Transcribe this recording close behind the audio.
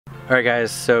Alright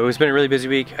guys, so it's been a really busy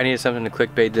week. I needed something to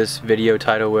clickbait this video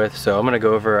title with, so I'm going to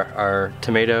go over our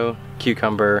tomato,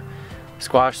 cucumber,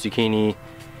 squash, zucchini,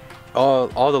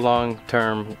 all the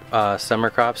long-term summer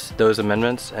crops, those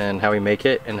amendments, and how we make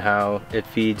it and how it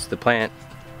feeds the plant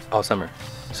all summer.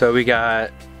 So we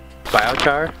got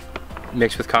biochar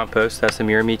mixed with compost, that's the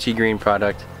Miramichi green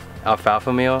product,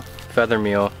 alfalfa meal, feather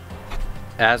meal,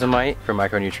 azomite for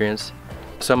micronutrients,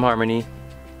 some harmony,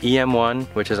 EM1,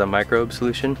 which is a microbe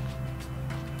solution,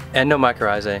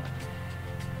 endomycorrhizae,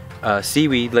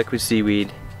 seaweed, liquid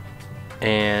seaweed,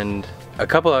 and a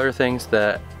couple other things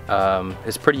that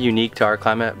is pretty unique to our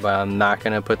climate, but I'm not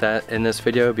going to put that in this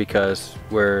video because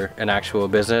we're an actual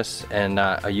business and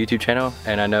not a YouTube channel,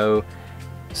 and I know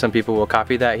some people will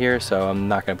copy that here, so I'm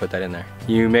not going to put that in there.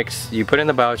 You put in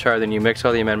the biochar, then you mix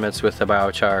all the amendments with the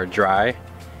biochar dry,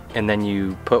 and then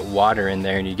you put water in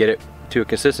there and you get it to a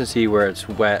consistency where it's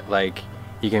wet, like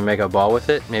you can make a ball with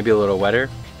it, maybe a little wetter.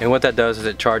 And what that does is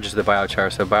it charges the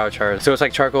biochar. So it's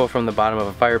like charcoal from the bottom of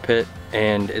a fire pit,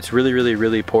 and it's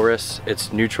really porous.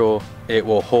 It's neutral. It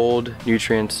will hold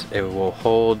nutrients. It will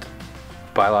hold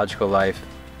biological life,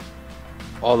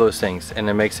 all those things. And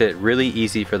it makes it really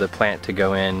easy for the plant to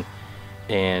go in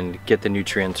and get the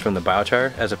nutrients from the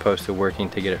biochar as opposed to working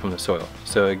to get it from the soil.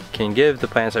 So it can give the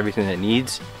plants everything it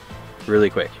needs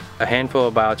really quick. A handful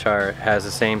of biochar has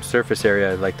the same surface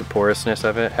area, like the porousness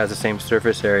of it has the same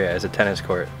surface area as a tennis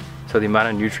court. So the amount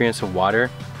of nutrients and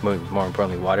water, more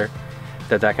importantly water,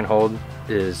 that can hold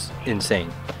is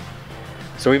insane.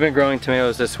 So we've been growing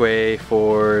tomatoes this way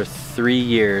for 3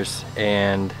 years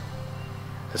and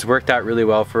it's worked out really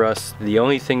well for us. The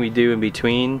only thing we do in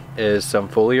between is some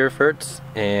foliar ferts,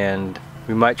 and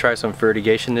we might try some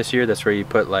fertigation this year. That's where you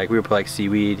put we would put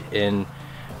seaweed in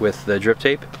with the drip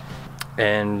tape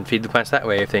and feed the plants that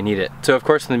way if they need it. So of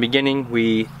course in the beginning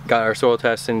we got our soil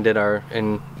tests and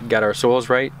got our soils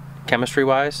right chemistry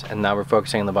wise, and now we're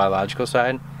focusing on the biological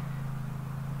side.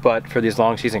 But for these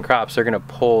long season crops, they're going to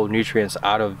pull nutrients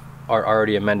out of our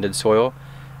already amended soil,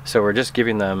 so we're just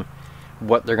giving them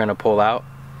what they're going to pull out,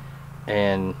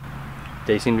 and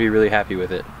they seem to be really happy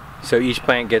with it. So each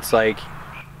plant gets like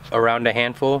around a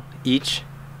handful each,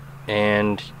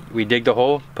 and we dig the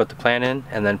hole, put the plant in,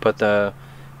 and then put the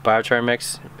biochar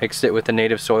mixed it with the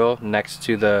native soil next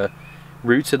to the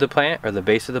roots of the plant or the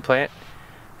base of the plant,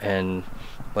 and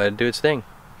let it do its thing.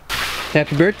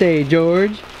 Happy birthday,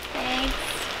 George. Thanks.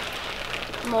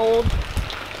 Mold.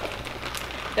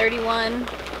 31.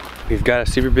 We've got a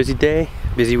super busy day,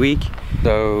 busy week.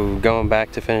 So going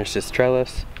back to finish this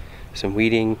trellis, some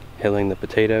weeding, hilling the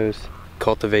potatoes,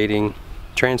 cultivating,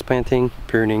 transplanting,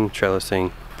 pruning,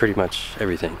 trellising, pretty much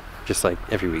everything, just like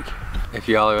every week. If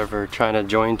y'all are ever trying to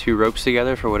join two ropes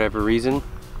together for whatever reason,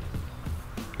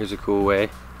 here's a cool way.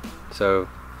 So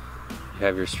you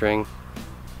have your string,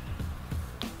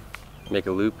 make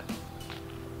a loop,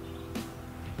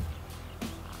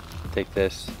 take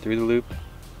this through the loop,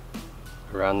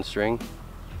 around the string,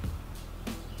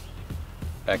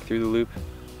 back through the loop,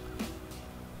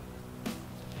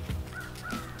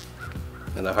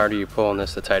 and the harder you pull on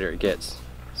this, the tighter it gets.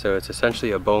 So it's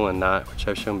essentially a bowline knot, which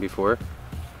I've shown before,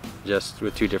 just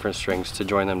with two different strings to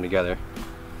join them together.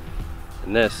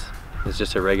 And this is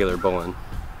just a regular bowline,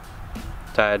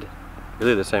 tied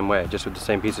really the same way, just with the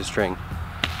same piece of string.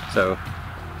 So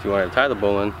if you wanted to tie the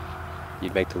bowline,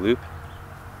 you'd make the loop,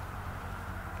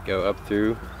 go up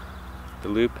through the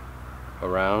loop,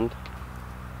 around,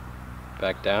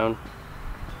 back down.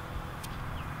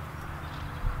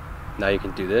 Now you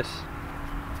can do this,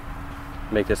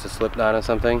 make this a slip knot on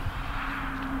something.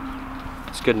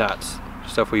 It's good knots,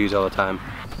 stuff we use all the time.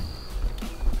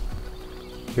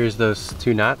 Here's those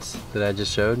two knots that I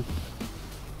just showed.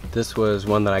 This was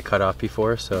one that I cut off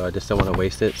before, so I just don't want to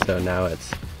waste it, so now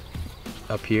it's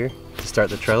up here to start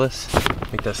the trellis.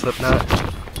 Make that slip knot,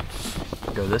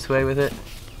 go this way with it,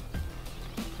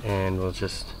 and we'll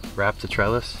just wrap the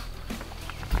trellis,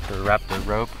 or wrap the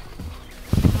rope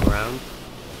around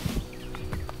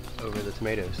over the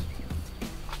tomatoes.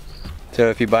 So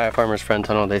if you buy a Farmer's Friend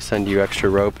tunnel, they send you extra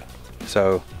rope.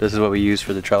 So this is what we use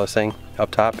for the trellising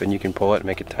up top, and you can pull it and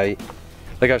make it tight.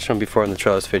 Like I've shown before in the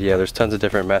trellis video, there's tons of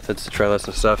different methods to trellis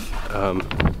and stuff.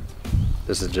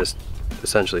 This is just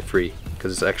essentially free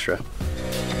because it's extra.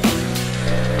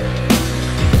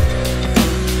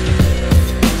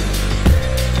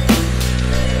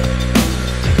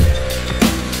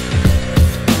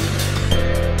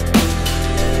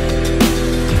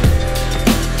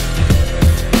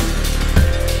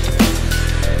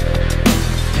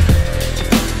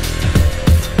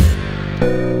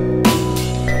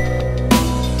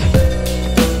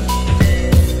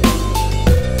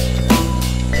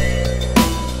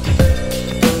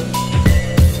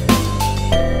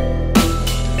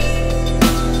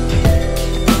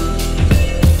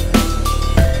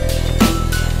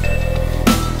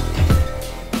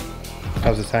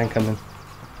 sign coming?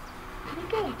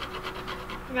 Good.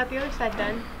 I got the other side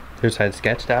done. The other side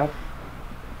sketched out?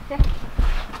 Yeah.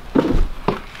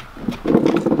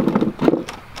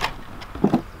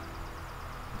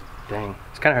 Dang,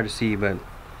 it's kind of hard to see, but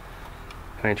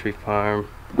Pine Tree Farm,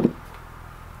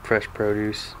 fresh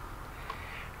produce,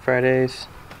 Fridays,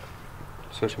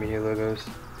 social media logos,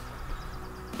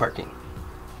 parking.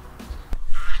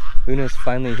 Luna's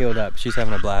finally healed up. She's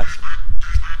having a blast.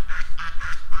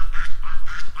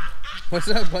 What's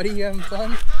up, buddy? You having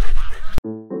fun?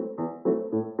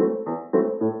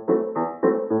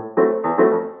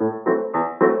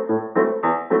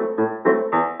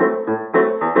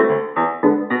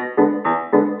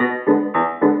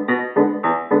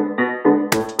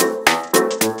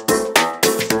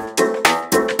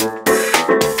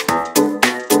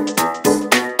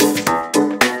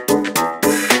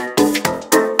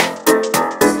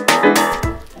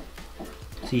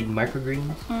 Seed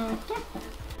microgreens.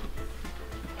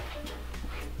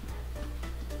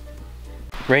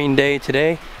 Rain day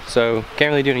today, so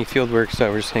can't really do any field work,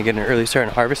 so we're just gonna get an early start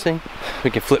on harvesting.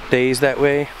 We can flip days that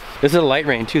way. This is a light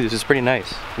rain too. This is pretty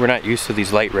nice. We're not used to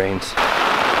these light rains.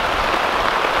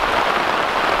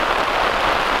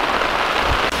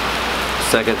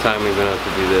 Second time we've been able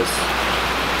to do this.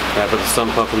 I put the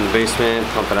sump pump in the basement,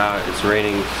 pump it out. It's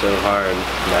raining so hard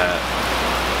that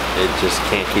it just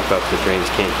can't keep up. The drains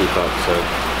can't keep up, so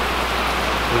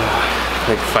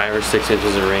like 5 or 6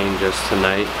 inches of rain just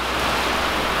tonight.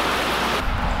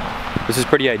 This is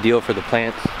pretty ideal for the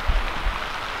plants.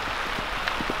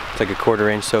 It's like a 1/4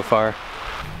 inch so far.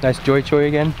 Nice Joy Choy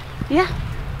again? Yeah.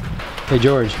 Hey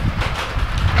George,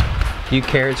 do you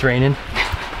care it's raining?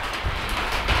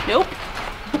 Nope.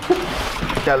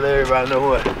 Gotta let everybody know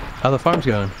what. How the farm's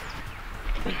going?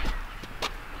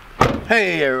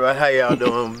 Hey everybody, how y'all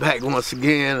doing? Back once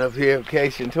again up here at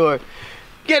Vacation Tour.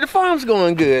 Yeah, the farm's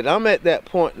going good. I'm at that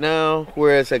point now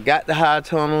whereas I got the high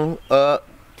tunnel up,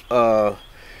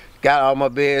 got all my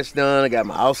beds done, I got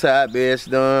my outside beds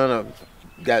done,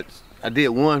 I did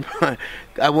one,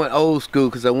 I went old school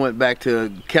because I went back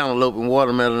to cantaloupe and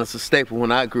watermelon. It's a staple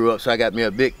when I grew up, so I got me a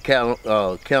big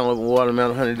cantaloupe and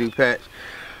watermelon honeydew patch.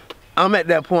 I'm at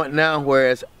that point now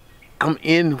whereas I'm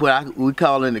in what we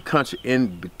call in the country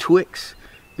in betwixt,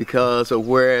 because of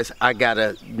whereas I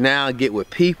gotta now get with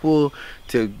people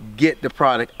to get the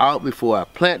product out before I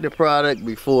plant the product,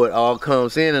 before it all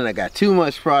comes in, and I got too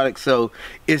much product, so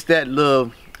it's that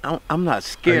little, I'm not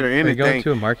scared or anything. Are you going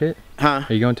to a market? Huh?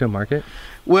 Are you going to a market?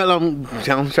 Well, I'm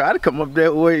trying to come up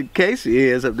there where Casey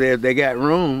is up there. They got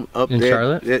room up in there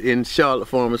Charlotte? In Charlotte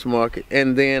Farmers Market.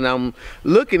 And then I'm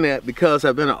looking at, because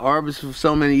I've been an arborist for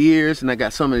so many years and I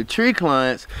got so many tree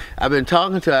clients, I've been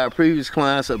talking to our previous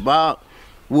clients about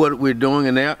what we're doing,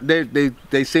 and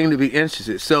they seem to be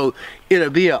interested. So it'll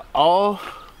be a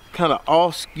kind of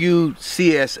all skewed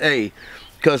CSA.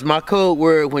 Because my code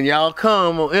word, when y'all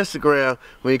come on Instagram,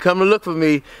 when you come to look for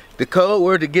me, the code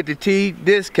word to get the tea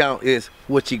discount is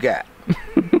what you got.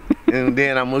 And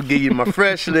then I'm gonna give you my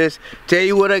fresh list, tell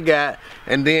you what I got,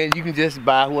 and then you can just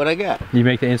buy what I got. You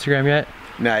make the Instagram yet?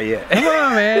 Not yet. Come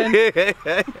on, man.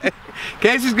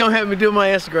 Casey's gonna help me do my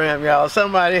Instagram, y'all.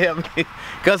 Somebody help me.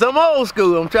 Because I'm old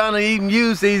school. I'm trying to even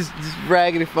use this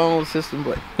raggedy phone system,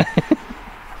 but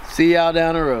see y'all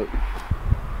down the road.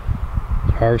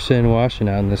 Harvesting and washing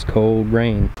out in this cold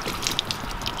rain.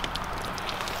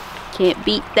 Can't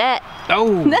beat that.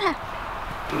 Oh!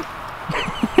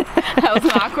 That was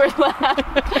an awkward laugh.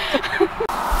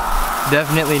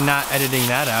 Definitely not editing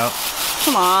that out.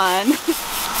 Come on.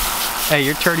 Hey,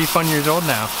 you're 31 years old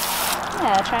now.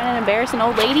 Yeah, trying to embarrass an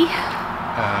old lady.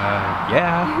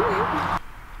 Yeah.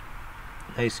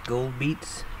 Nice gold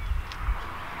beets.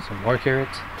 Some more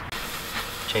carrots.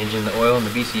 Changing the oil in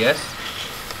the BCS.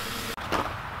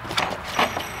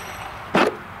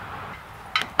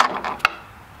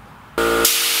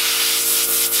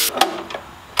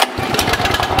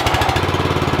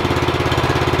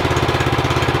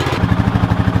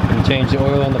 Change the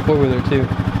oil on the 4-wheeler too.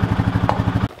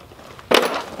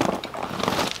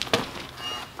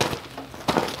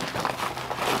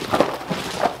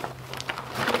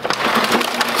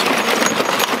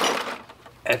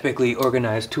 Epically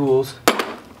organized tools.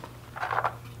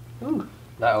 Ooh,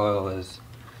 that oil is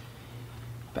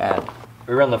bad.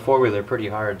 We run the 4-wheeler pretty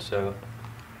hard, so.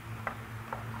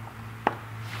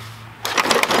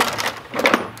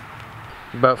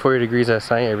 About 40 degrees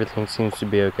outside, everything seems to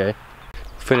be okay.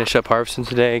 Finish up harvesting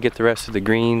today, get the rest of the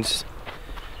greens,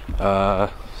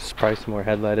 probably some more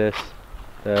head lettuce,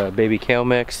 the baby kale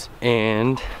mix,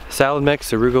 and salad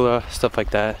mix, arugula, stuff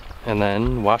like that, and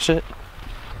then wash it,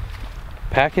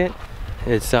 pack it.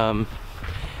 It's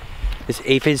It's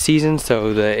aphid season,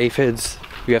 so the aphids,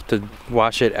 we have to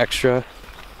watch it extra,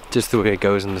 just the way it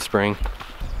goes in the spring.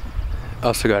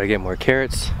 Also gotta get more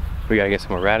carrots. We gotta get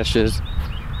some more radishes,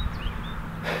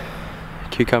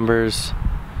 cucumbers,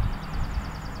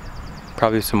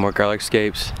 probably some more garlic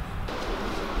scapes.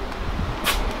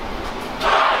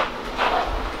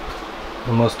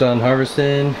 Almost done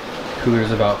harvesting.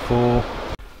 Cooler's about full.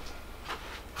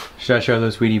 Should I show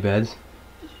those weedy beds?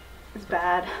 It's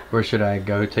bad. Or should I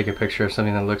go take a picture of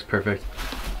something that looks perfect?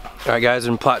 Alright guys,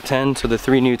 in plot 10, so the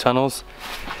 3 new tunnels.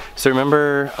 So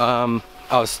remember, I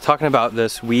was talking about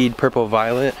this weed purple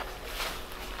violet,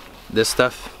 this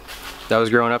stuff that was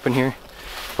growing up in here.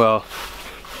 Well,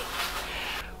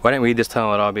 why didn't we weed this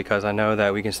tunnel at all? Because I know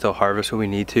that we can still harvest what we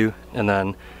need to, and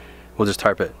then we'll just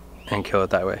tarp it and kill it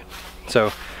that way.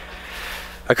 So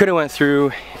I could have went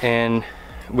through and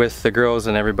with the girls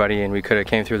and everybody, and we could have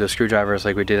came through the screwdrivers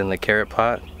like we did in the carrot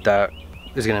plot. That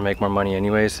is gonna make more money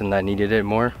anyways, and I needed it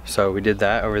more, so we did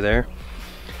that over there.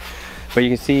 But you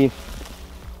can see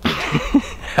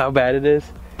how bad it is.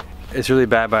 It's really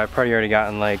bad, but I've probably already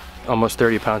gotten like almost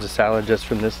 30 pounds of salad just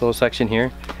from this little section here.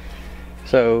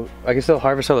 So I can still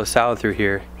harvest all the salad through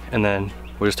here, and then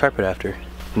we'll just tarp it after.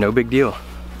 No big deal.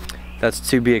 That's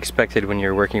to be expected when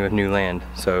you're working with new land,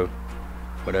 so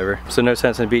whatever. So no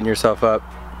sense in beating yourself up.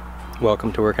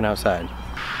 Welcome to working outside.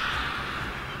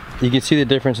 You can see the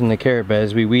difference in the carrot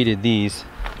beds. We weeded these,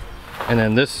 and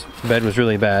then this bed was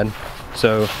really bad,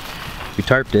 so we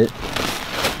tarped it.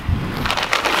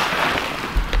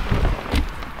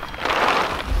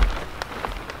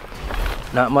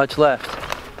 Not much left.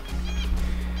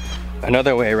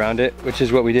 Another way around it, which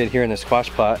is what we did here in the squash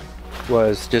plot,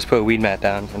 was just put a weed mat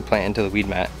down and plant into the weed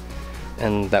mat,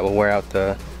 and that will wear out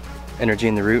the energy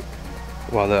in the root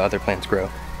while the other plants grow.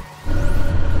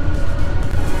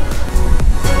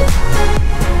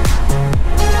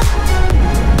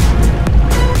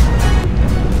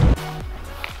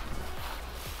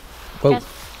 Whoa.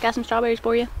 Got some strawberries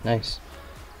for you. Nice.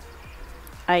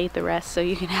 I ate the rest so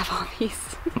you can have all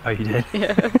these. Oh, you did?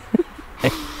 Yeah.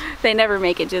 They never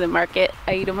make it to the market.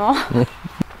 I eat them all.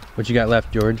 What you got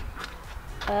left, George?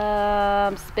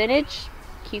 Spinach,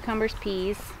 cucumbers,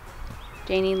 peas.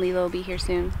 Janie and Lilo will be here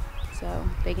soon, so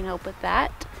they can help with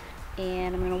that.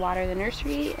 And I'm gonna water the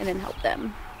nursery and then help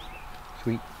them.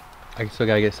 Sweet. I still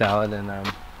gotta get salad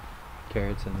and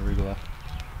carrots and arugula.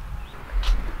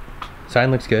 Sign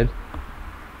looks good.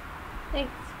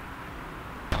 Thanks.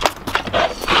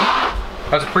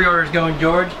 How's the pre-orders going,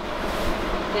 George?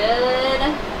 Good.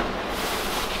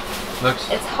 Looks.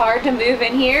 It's hard to move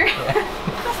in here.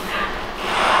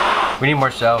 We need more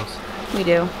shelves. We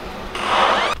do.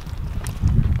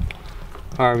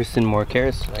 Harvesting more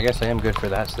carrots. I guess I am good for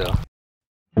that still.